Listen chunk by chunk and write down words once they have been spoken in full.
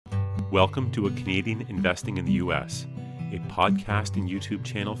Welcome to A Canadian Investing in the U.S., a podcast and YouTube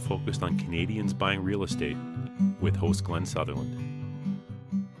channel focused on Canadians buying real estate with host Glenn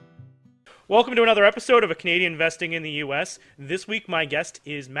Sutherland. Welcome to another episode of A Canadian Investing in the U.S. This week, my guest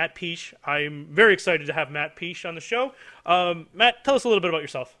is Matt Piche. I'm very excited to have Matt Piche on the show. Matt, tell us a little bit about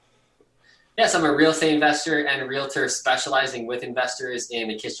yourself. Yes, I'm a real estate investor and a realtor specializing with investors in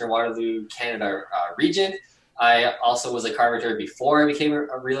the Kitchener-Waterloo, Canada region. I also was a carpenter before I became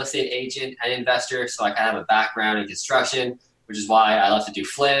a real estate agent and investor, so I kind of have a background in construction, which is why I love to do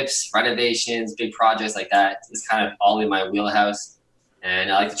flips, renovations, big projects like that. It's kind of all in my wheelhouse.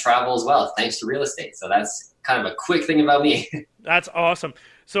 And I like to travel as well, thanks to real estate. So that's kind of a quick thing about me. That's awesome.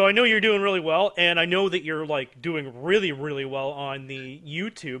 So I know you're doing really well, and I know that you're doing really, really well on the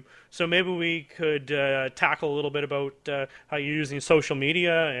YouTube. So maybe we could tackle a little bit about how you're using social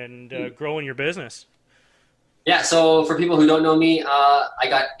media and growing your business. Yeah, so for people who don't know me, I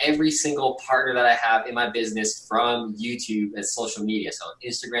got every single partner that I have in my business from YouTube and social media. So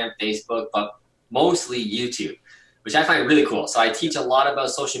Instagram, Facebook, but mostly YouTube, which I find really cool. So I teach a lot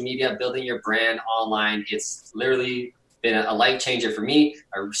about social media, building your brand online. It's literally been a life changer for me.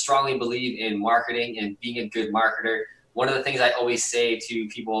 I strongly believe in marketing and being a good marketer. One of the things I always say to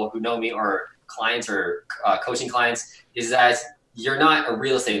people who know me or clients or coaching clients is that you're not a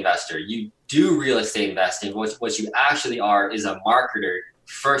real estate investor. You do real estate investing. What you actually are is a marketer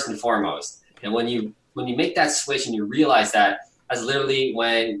first and foremost. And when you make that switch and you realize that's literally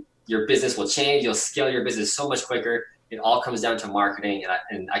when your business will change. You'll scale your business so much quicker. It all comes down to marketing,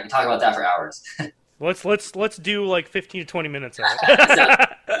 and I can talk about that for hours. Let's do 15 to 20 minutes of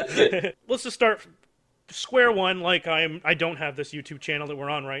it. Let's just start square one. I don't have this YouTube channel that we're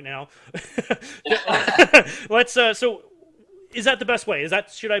on right now. So is that the best way?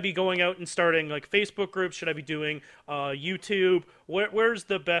 Should I be going out and starting Facebook groups? Should I be doing YouTube? Where's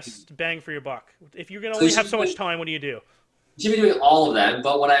the best bang for your buck? If you're going to only have so much time, what do you do? You should be doing all of them,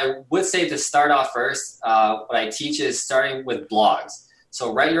 but what I would say to start off first, what I teach is starting with blogs.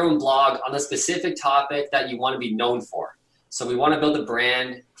 So write your own blog on the specific topic that you want to be known for. So we want to build a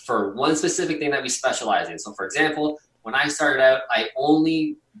brand for one specific thing that we specialize in. So for example, when I started out, I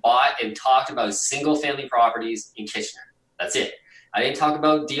only bought and talked about single-family properties in Kitchener. That's it. I didn't talk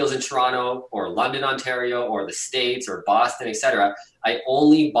about deals in Toronto or London, Ontario, or the States or Boston, etc. I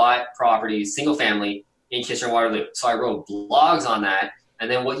only bought properties, single-family, in Kitchener-Waterloo. So I wrote blogs on that.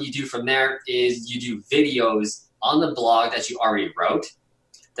 And then what you do from there is you do videos on the blog that you already wrote.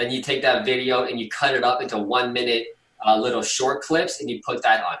 Then you take that video and you cut it up into 1 minute little short clips and you put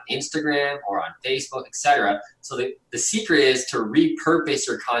that on Instagram or on Facebook, etc. So the secret is to repurpose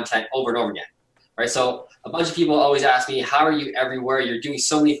your content over and over again, right? So a bunch of people always ask me, how are you everywhere? You're doing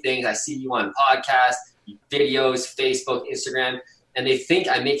so many things. I see you on podcasts, videos, Facebook, Instagram. And they think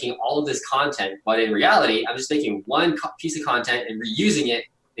I'm making all of this content, but in reality, I'm just making one piece of content and reusing it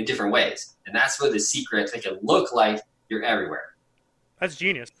in different ways. And that's where the secret to make it look like you're everywhere. That's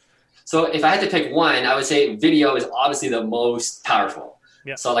genius. So if I had to pick one, I would say video is obviously the most powerful.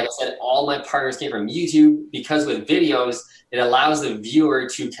 Yeah. So like I said, all my partners came from YouTube because with videos, it allows the viewer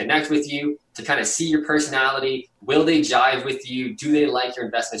to connect with you, to kind of see your personality. Will they jive with you? Do they like your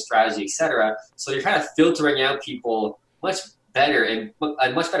investment strategy, etc.? So you're kind of filtering out people much better and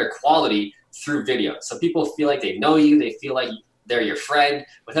a much better quality through video. So people feel like they know you, they feel like they're your friend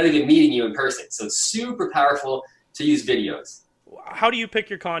without even meeting you in person. So it's super powerful to use videos. How do you pick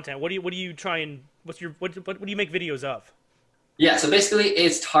your content? What do you try and what do you make videos of? Yeah, so basically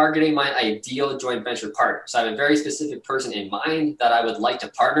it's targeting my ideal joint venture partner. So I have a very specific person in mind that I would like to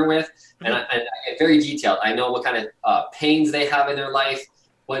partner with, and I get very detailed. I know what kind of pains they have in their life,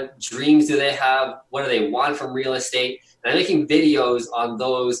 what dreams do they have, what do they want from real estate, and I'm making videos on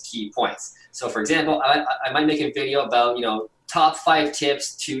those key points. So for example, I might make a video about, top 5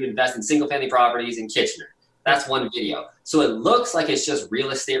 tips to invest in single-family properties in Kitchener. That's one video. So it looks like it's just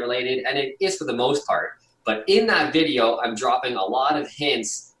real estate related, and it is for the most part. But in that video, I'm dropping a lot of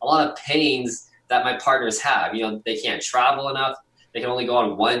hints, a lot of pains that my partners have. They can't travel enough. They can only go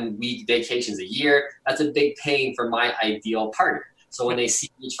on 1 week vacations a year. That's a big pain for my ideal partner. So when they see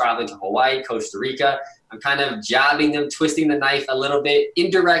me traveling to Hawaii, Costa Rica, I'm kind of jabbing them, twisting the knife a little bit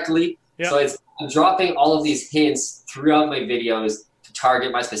indirectly. Yep. So I'm dropping all of these hints throughout my videos to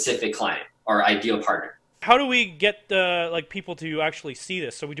target my specific client or ideal partner. How do we get people to actually see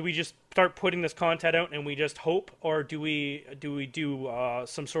this? So do we just start putting this content out and we just hope, or do we do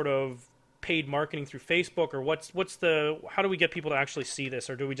some sort of paid marketing through Facebook, or how do we get people to actually see this,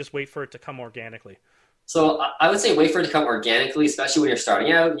 or do we just wait for it to come organically? So I would say wait for it to come organically, especially when you're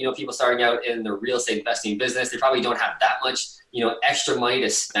starting out. People starting out in the real estate investing business, they probably don't have that much, extra money to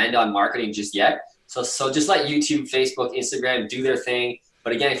spend on marketing just yet. So just let YouTube, Facebook, Instagram do their thing.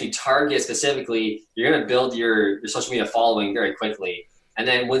 But again, if you target specifically, you're going to build your social media following very quickly. And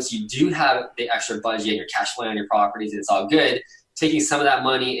then once you do have the extra budget and your cash flow on your properties, it's all good. Taking some of that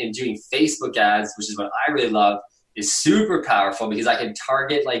money and doing Facebook ads, which is what I really love, is super powerful because I can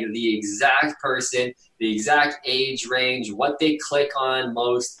target like the exact person, the exact age range, what they click on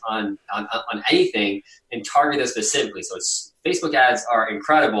most on anything, and target them specifically. So Facebook ads are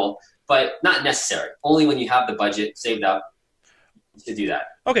incredible, but not necessary. Only when you have the budget saved up to do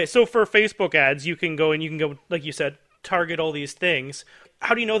that. Okay, so for Facebook ads, you can go, like you said, target all these things.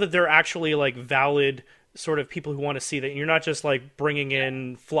 How do you know that they're actually like valid sort of people who want to see that? You're not just like bringing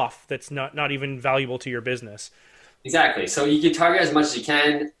in fluff that's not even valuable to your business. Exactly. So you can target as much as you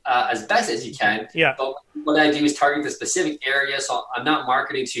can, as best as you can. Yeah. But what I do is target the specific area. So I'm not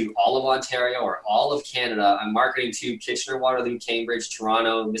marketing to all of Ontario or all of Canada. I'm marketing to Kitchener, Waterloo, Cambridge,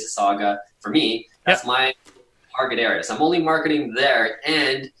 Toronto, Mississauga. For me, that's my target area. So I'm only marketing there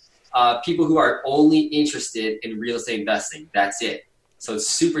and people who are only interested in real estate investing. That's it. So it's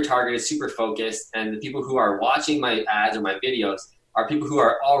super targeted, super focused. And the people who are watching my ads or my videos are people who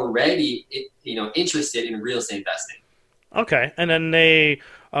are already, interested in real estate investing. Okay, and then they,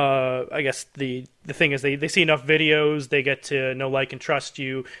 I guess the thing is they see enough videos, they get to know, like, and trust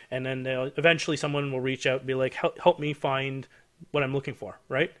you, and then eventually someone will reach out and be like, help me find what I'm looking for,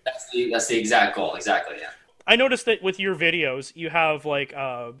 right? That's the exact goal, exactly, yeah. I noticed that with your videos, you have, like,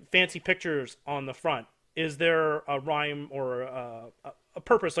 fancy pictures on the front. Is there a rhyme or a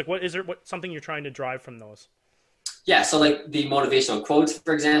purpose? Like, what something you're trying to drive from those? Yeah, so like the motivational quotes,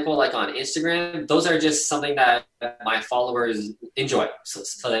 for example, like on Instagram, those are just something that my followers enjoy.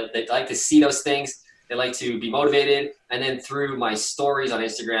 So they like to see those things. They like to be motivated. And then through my stories on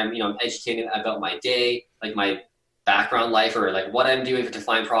Instagram, I'm educating about my day, like my background life or like what I'm doing to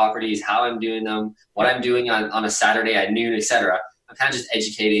find properties, how I'm doing them, what I'm doing on a Saturday at noon, etc. I'm kind of just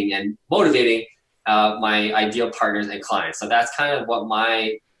educating and motivating my ideal partners and clients. So that's kind of what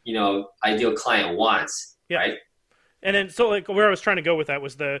my, ideal client wants, right? And then, so like where I was trying to go with that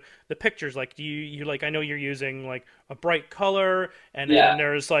was the pictures. Like, do you like? I know you're using like a bright color, and then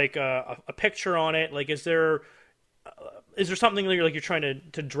there's like a picture on it. Like, is there something that you're trying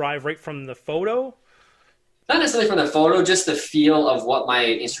to drive right from the photo? Not necessarily from the photo, just the feel of what my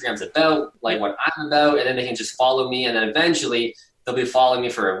Instagram's about, like what I'm about, and then they can just follow me, and then eventually they'll be following me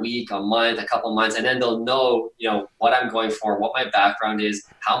for a week, a month, a couple months, and then they'll know, what I'm going for, what my background is,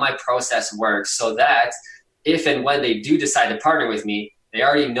 how my process works, so that if and when they do decide to partner with me, they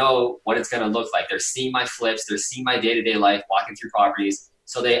already know what it's going to look like. They're seeing my flips. They're seeing my day-to-day life, walking through properties.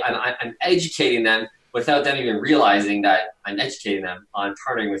 So I'm educating them without them even realizing that I'm educating them on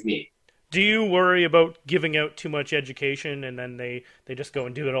partnering with me. Do you worry about giving out too much education and then they just go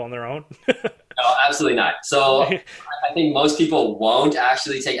and do it all on their own? No, absolutely not. So I think most people won't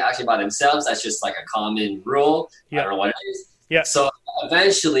actually take action by themselves. That's just like a common rule. Yeah. I don't know what it is. Yeah. So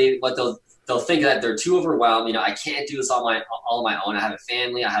eventually what they'll think that they're too overwhelmed. I can't do this all on my own. I have a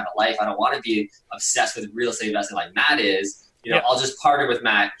family. I have a life. I don't want to be obsessed with real estate investing like Matt is. I'll just partner with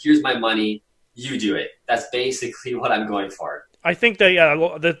Matt. Here's my money. You do it. That's basically what I'm going for. I think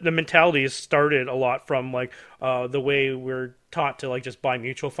that the mentality has started a lot from like the way we're taught to like just buy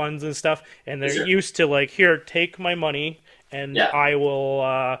mutual funds and stuff, and they're used to like, here, take my money, and I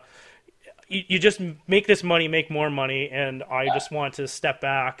will. You just make this money, make more money, and I just want to step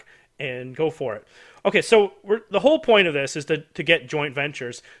back and go for it. Okay, so the whole point of this is to get joint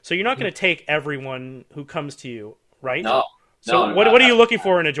ventures. So you're not going to take everyone who comes to you, right? No. So what are you looking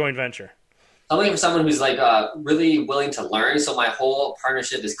for in a joint venture? I'm looking for someone who's like really willing to learn. So my whole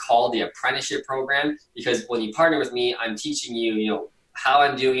partnership is called the apprenticeship program, because when you partner with me, I'm teaching you, how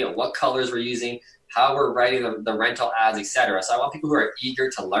I'm doing it, what colors we're using, how we're writing the rental ads, etc. So I want people who are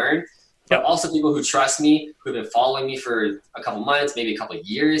eager to learn, but also people who trust me, who've been following me for a couple months, maybe a couple of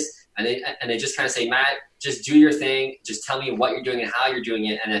years. And they just kind of say, Matt, just do your thing. Just tell me what you're doing and how you're doing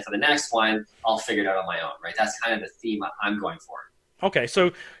it. And then for the next one, I'll figure it out on my own, right? That's kind of the theme I'm going for. Okay,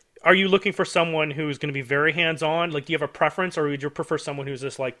 so are you looking for someone who's going to be very hands-on? Like, do you have a preference, or would you prefer someone who's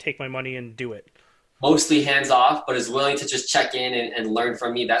just like, take my money and do it? Mostly hands-off, but is willing to just check in and learn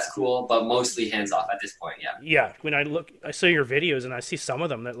from me. That's cool, but mostly hands-off at this point, yeah. Yeah, when I see your videos, and I see some of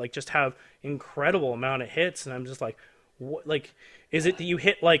them that like just have incredible amount of hits, and I'm just like, what? Like, is it that you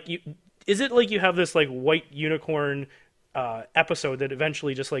hit like you? Is it like you have this like white unicorn episode that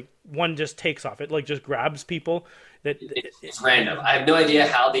eventually just like one just takes off. It like just grabs people. It's random. I have no idea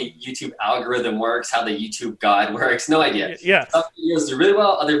how the YouTube algorithm works, how the YouTube God works. No idea. Yeah. Some videos do really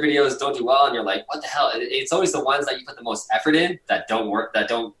well, other videos don't do well, and you're like, what the hell? It's always the ones that you put the most effort in that don't work, that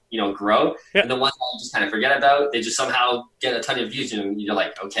don't, grow. Yeah. And the ones that you just kind of forget about, they just somehow get a ton of views, and you're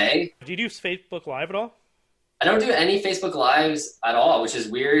like, okay. Do you do Facebook Live at all? I don't do any Facebook Lives at all, which is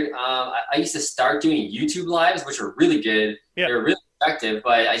weird. I used to start doing YouTube Lives, which were really good. Yeah. They were really effective,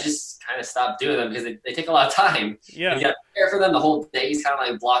 but I just kind of stopped doing them because they take a lot of time. Yeah. You got to prepare for them. The whole day is kind of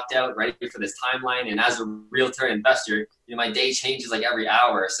like blocked out, ready for this timeline. And as a realtor investor, my day changes like every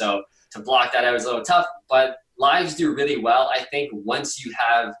hour. So to block that out is a little tough, but Lives do really well. I think once you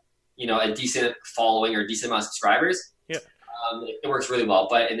have, a decent following or a decent amount of subscribers, it works really well.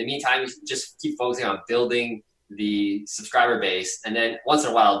 But in the meantime, you just keep focusing on building the subscriber base, and then once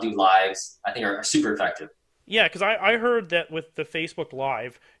in a while do lives. I think are super effective. Yeah, because I heard that with the Facebook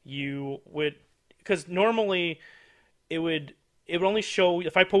Live, you would, because normally it would only show,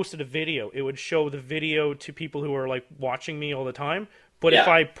 if I posted a video, it would show the video to people who are like watching me all the time. But if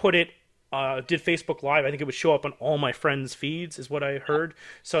I put it, did Facebook Live, I think it would show up on all my friends' feeds, is what I heard.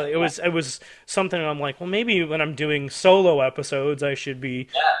 So it was something I'm like, well, maybe when I'm doing solo episodes, I should be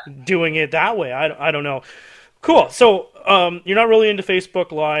doing it that way. I don't know. Cool. So you're not really into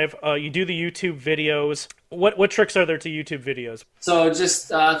Facebook Live. You do the YouTube videos. What tricks are there to YouTube videos? So just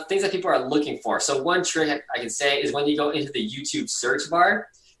things that people are looking for. So one trick I can say is when you go into the YouTube search bar,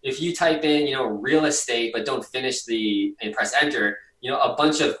 if you type in, real estate, but don't finish and press enter, a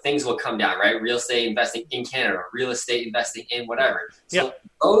bunch of things will come down, right? Real estate investing in Canada, real estate investing in whatever. So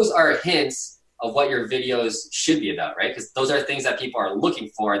those are hints of what your videos should be about, right? Because those are things that people are looking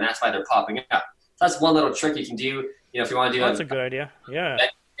for, and that's why they're popping up. That's one little trick you can do. If you want to do that's a good idea. Yeah.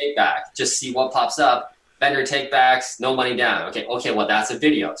 Take back. Just see what pops up. Vendor takebacks, no money down. Okay. Well, that's a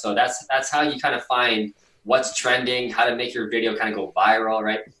video. So that's how you kind of find what's trending, how to make your video kind of go viral,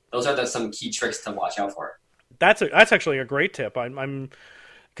 right? Those are some key tricks to watch out for. That's actually a great tip.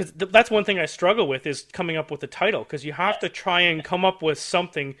 Because that's one thing I struggle with is coming up with a title, because you have to try and come up with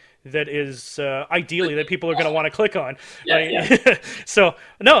something that is ideally that people are going to want to click on. So,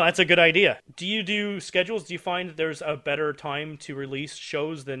 no, that's a good idea. Do you do schedules? Do you find that there's a better time to release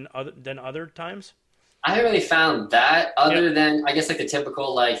shows than other times? I haven't really found that other than, I guess, like the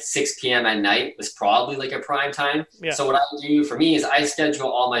typical 6 p.m. at night was probably like a prime time. Yeah. So what I do for me is I schedule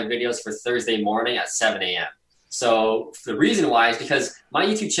all my videos for Thursday morning at 7 a.m. So the reason why is because my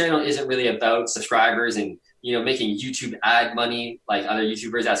YouTube channel isn't really about subscribers and, making YouTube ad money like other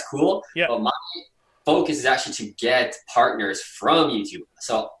YouTubers. That's cool. Yeah. But my focus is actually to get partners from YouTube.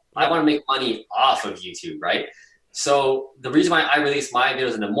 So I want to make money off of YouTube, right? So the reason why I release my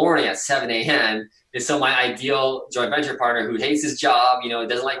videos in the morning at 7 a.m. is so my ideal joint venture partner who hates his job,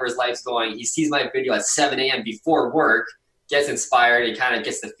 doesn't like where his life's going, he sees my video at 7 a.m. before work, gets inspired, and kind of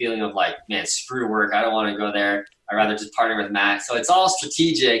gets the feeling of like, man, screw work. I don't want to go there. I'd rather just partner with Matt. So it's all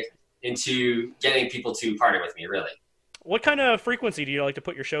strategic into getting people to partner with me, really. What kind of frequency do you like to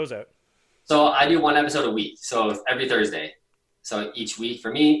put your shows out? So I do one episode a week. So every Thursday. So each week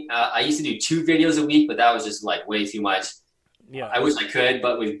for me, I used to do 2 videos a week, but that was just like way too much. Yeah. I wish I could,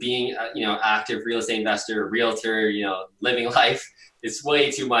 but with being, active real estate investor, realtor, living life, it's way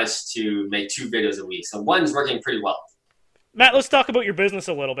too much to make 2 videos a week. So one's working pretty well. Matt, let's talk about your business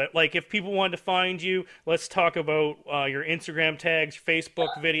a little bit. Like, if people wanted to find you, let's talk about your Instagram tags,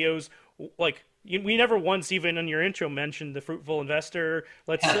 Facebook videos. Like, we never once, even in your intro, mentioned the Fruitful Investor.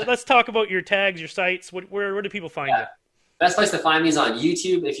 Let's talk about your tags, your sites. Where do people find you? Best place to find me is on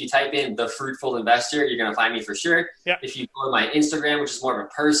YouTube. If you type in The Fruitful Investor, you're going to find me for sure. Yeah. If you go to my Instagram, which is more of a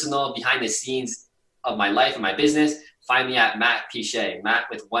personal, behind the scenes of my life and my business, find me at Matt Piche, Matt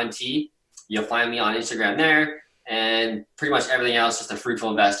with 1 T. You'll find me on Instagram there. And pretty much everything else, just a Fruitful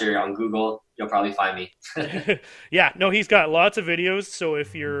Investor on Google, you'll probably find me. Yeah, no, he's got lots of videos. So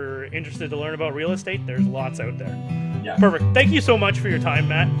if you're interested to learn about real estate, there's lots out there. Yeah. Perfect. Thank you so much for your time,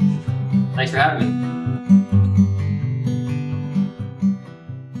 Matt. Thanks for having me.